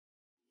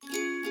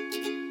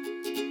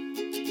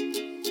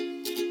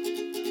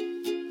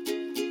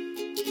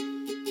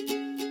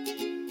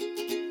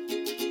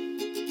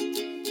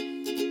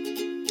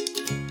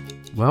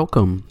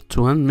Welcome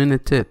to 1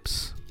 Minute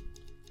Tips.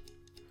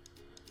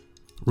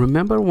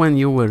 Remember when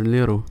you were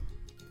little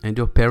and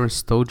your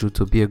parents told you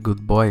to be a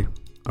good boy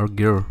or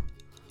girl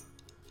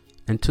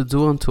and to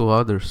do unto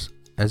others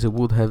as you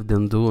would have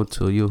them do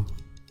unto you?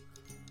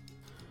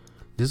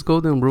 This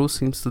golden rule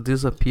seems to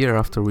disappear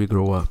after we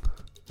grow up.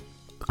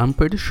 I'm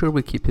pretty sure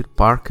we keep it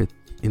parked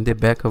in the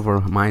back of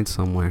our mind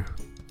somewhere.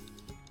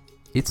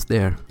 It's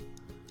there,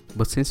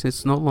 but since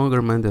it's no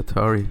longer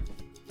mandatory,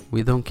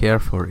 we don't care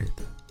for it.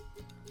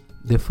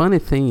 The funny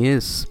thing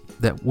is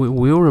that we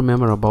will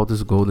remember about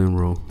this golden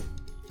rule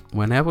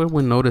whenever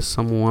we notice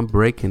someone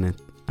breaking it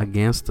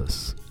against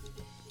us.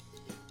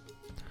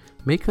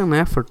 Make an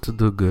effort to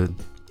do good.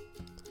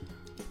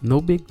 No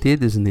big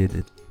deed is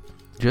needed.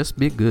 Just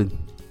be good.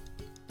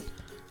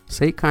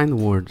 Say kind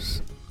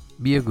words.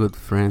 Be a good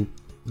friend.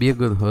 Be a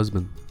good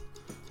husband.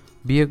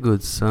 Be a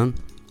good son.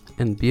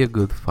 And be a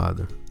good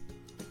father.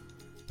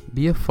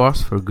 Be a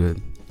force for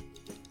good.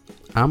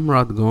 I'm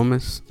Rod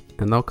Gomez,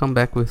 and I'll come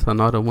back with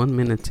another 1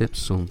 minute tip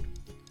soon.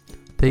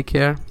 Take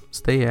care,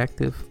 stay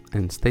active,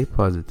 and stay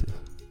positive.